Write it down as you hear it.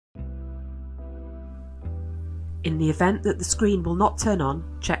In the event that the screen will not turn on,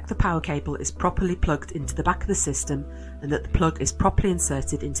 check the power cable is properly plugged into the back of the system and that the plug is properly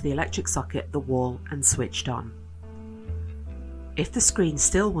inserted into the electric socket at the wall and switched on. If the screen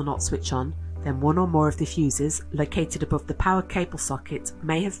still will not switch on, then one or more of the fuses located above the power cable socket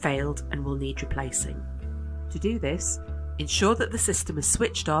may have failed and will need replacing. To do this, ensure that the system is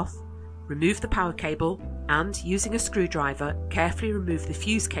switched off, remove the power cable and, using a screwdriver, carefully remove the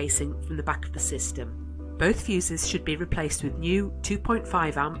fuse casing from the back of the system. Both fuses should be replaced with new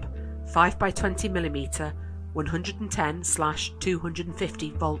 2.5 amp, 5x20mm,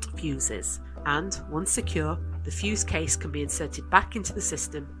 110/250 volt fuses, and once secure, the fuse case can be inserted back into the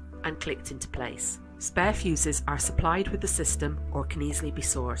system and clicked into place. Spare fuses are supplied with the system or can easily be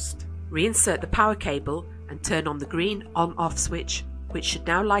sourced. Reinsert the power cable and turn on the green on-off switch, which should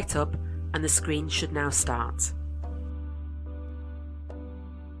now light up and the screen should now start.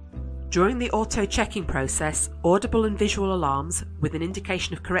 During the auto-checking process, audible and visual alarms with an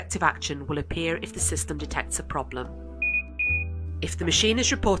indication of corrective action will appear if the system detects a problem. If the machine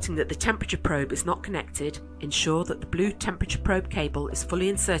is reporting that the temperature probe is not connected, ensure that the blue temperature probe cable is fully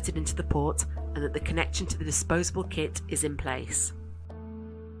inserted into the port and that the connection to the disposable kit is in place.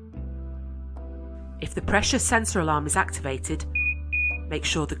 If the pressure sensor alarm is activated, make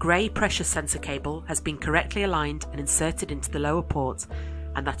sure the grey pressure sensor cable has been correctly aligned and inserted into the lower port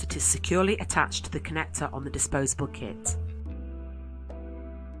and that it is securely attached to the connector on the disposable kit.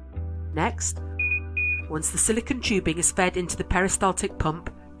 Next, once the silicone tubing is fed into the peristaltic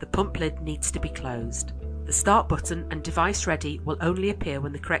pump, the pump lid needs to be closed. The start button and device ready will only appear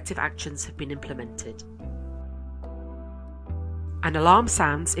when the corrective actions have been implemented. An alarm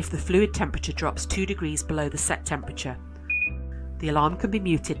sounds if the fluid temperature drops 2 degrees below the set temperature. The alarm can be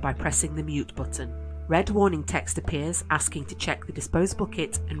muted by pressing the mute button. Red warning text appears asking to check the disposable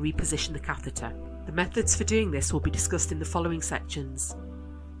kit and reposition the catheter. The methods for doing this will be discussed in the following sections.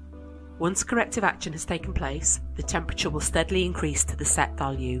 Once corrective action has taken place, the temperature will steadily increase to the set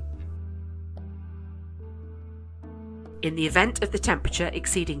value. In the event of the temperature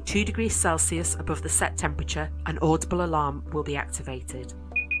exceeding 2 degrees Celsius above the set temperature, an audible alarm will be activated.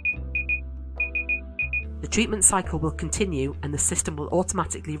 The treatment cycle will continue and the system will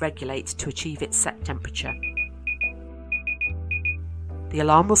automatically regulate to achieve its set temperature. The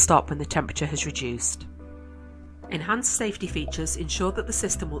alarm will stop when the temperature has reduced. Enhanced safety features ensure that the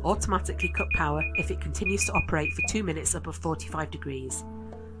system will automatically cut power if it continues to operate for 2 minutes above 45 degrees,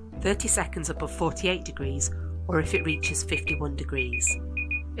 30 seconds above 48 degrees, or if it reaches 51 degrees.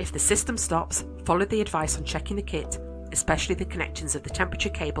 If the system stops, follow the advice on checking the kit, especially the connections of the temperature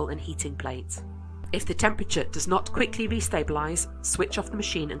cable and heating plate. If the temperature does not quickly restabilise, switch off the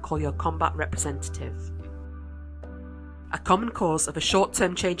machine and call your combat representative. A common cause of a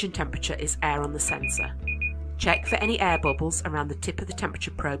short-term change in temperature is air on the sensor. Check for any air bubbles around the tip of the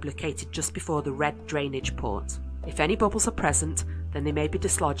temperature probe located just before the red drainage port. If any bubbles are present, then they may be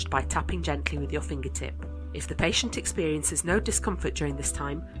dislodged by tapping gently with your fingertip. If the patient experiences no discomfort during this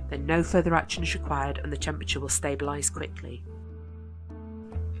time, then no further action is required and the temperature will stabilise quickly.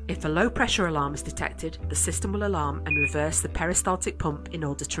 If a low pressure alarm is detected, the system will alarm and reverse the peristaltic pump in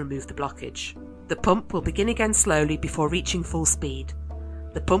order to remove the blockage. The pump will begin again slowly before reaching full speed.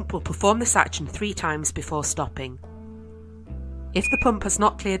 The pump will perform this action 3 times before stopping. If the pump has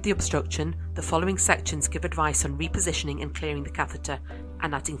not cleared the obstruction, the following sections give advice on repositioning and clearing the catheter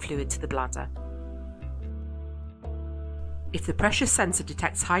and adding fluid to the bladder. If the pressure sensor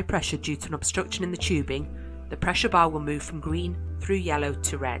detects high pressure due to an obstruction in the tubing, the pressure bar will move from green through yellow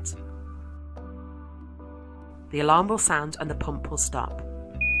to red. The alarm will sound and the pump will stop.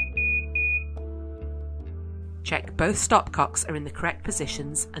 Check both stopcocks are in the correct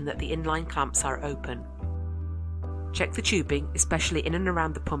positions and that the inline clamps are open. Check the tubing, especially in and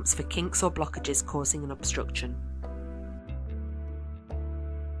around the pumps, for kinks or blockages causing an obstruction.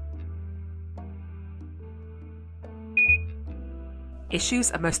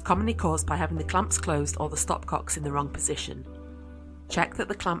 Issues are most commonly caused by having the clamps closed or the stopcocks in the wrong position. Check that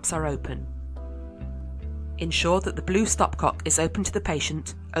the clamps are open. Ensure that the blue stopcock is open to the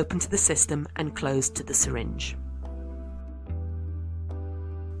patient, open to the system and closed to the syringe.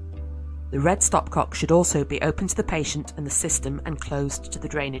 The red stopcock should also be open to the patient and the system and closed to the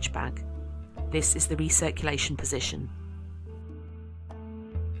drainage bag. This is the recirculation position.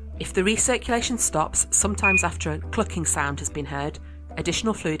 If the recirculation stops, sometimes after a clucking sound has been heard,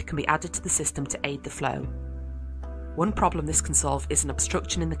 additional fluid can be added to the system to aid the flow. One problem this can solve is an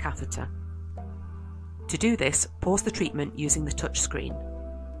obstruction in the catheter. To do this, pause the treatment using the touch screen.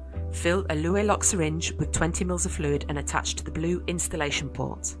 Fill a Louis lock syringe with 20 ml of fluid and attach to the blue installation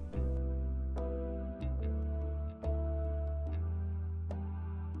port.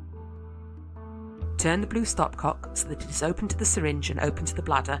 Turn the blue stopcock so that it is open to the syringe and open to the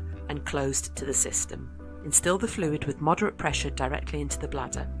bladder and closed to the system. Instill the fluid with moderate pressure directly into the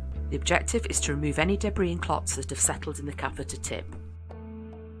bladder. The objective is to remove any debris and clots that have settled in the catheter tip.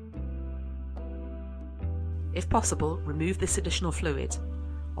 If possible, remove this additional fluid,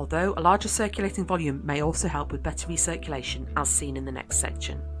 although a larger circulating volume may also help with better recirculation, as seen in the next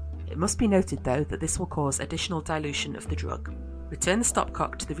section. It must be noted though that this will cause additional dilution of the drug. Return the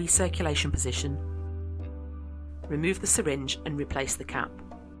stopcock to the recirculation position, remove the syringe and replace the cap.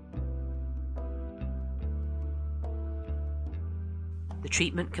 The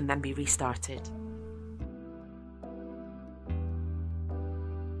treatment can then be restarted.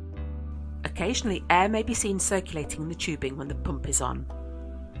 Occasionally, air may be seen circulating in the tubing when the pump is on.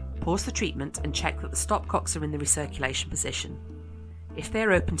 Pause the treatment and check that the stopcocks are in the recirculation position. If they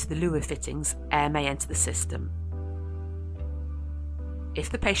are open to the luer fittings, air may enter the system. If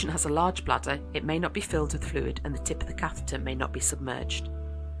the patient has a large bladder, it may not be filled with fluid and the tip of the catheter may not be submerged.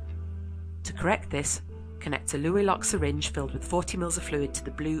 To correct this, connect a luer lock syringe filled with 40 ml of fluid to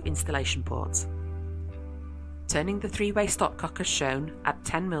the blue installation port. Turning the three-way stopcock as shown, add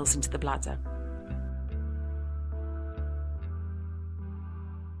 10 ml into the bladder.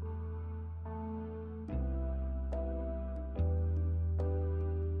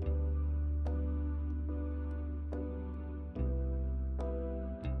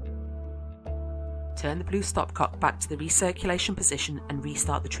 Turn the blue stopcock back to the recirculation position and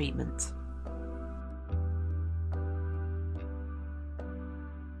restart the treatment.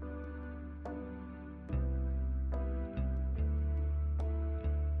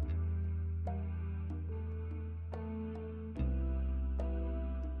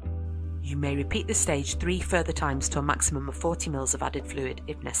 You may repeat this stage 3 further times to a maximum of 40 ml of added fluid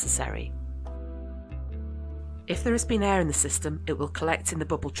if necessary. If there has been air in the system, it will collect in the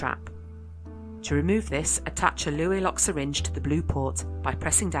bubble trap. To remove this, attach a luer lock syringe to the blue port by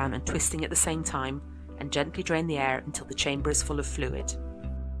pressing down and twisting at the same time, and gently drain the air until the chamber is full of fluid.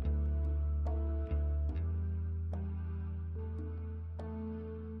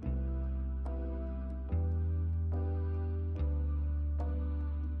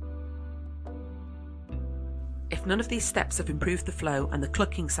 If none of these steps have improved the flow and the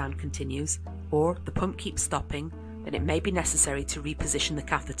clucking sound continues, or the pump keeps stopping, then it may be necessary to reposition the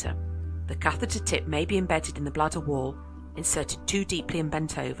catheter. The catheter tip may be embedded in the bladder wall, inserted too deeply and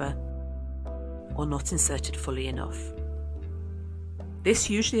bent over, or not inserted fully enough. This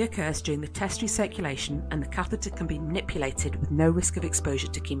usually occurs during the test recirculation and the catheter can be manipulated with no risk of exposure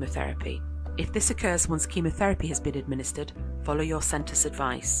to chemotherapy. If this occurs once chemotherapy has been administered, follow your centre's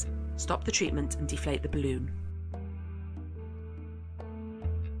advice. Stop the treatment and deflate the balloon.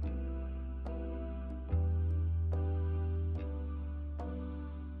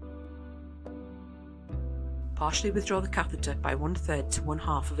 Partially withdraw the catheter by 1/3 to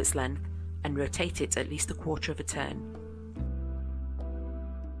 1/2 of its length and rotate it at least 1/4 of a turn.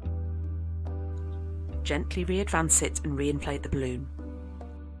 Gently re-advance it and re-inflate the balloon.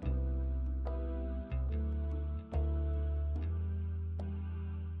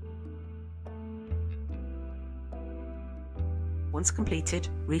 Once completed,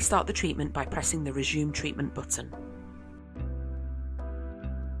 restart the treatment by pressing the Resume Treatment button.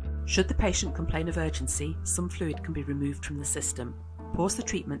 Should the patient complain of urgency, some fluid can be removed from the system. Pause the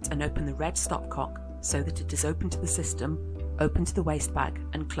treatment and open the red stopcock so that it is open to the system, open to the waste bag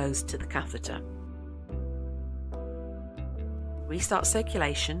and closed to the catheter. Restart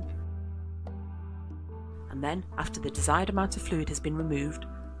circulation, and then, after the desired amount of fluid has been removed,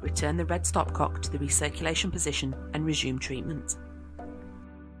 return the red stopcock to the recirculation position and resume treatment.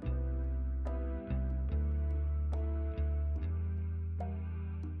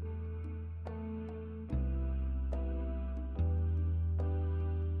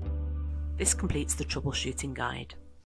 This completes the troubleshooting guide.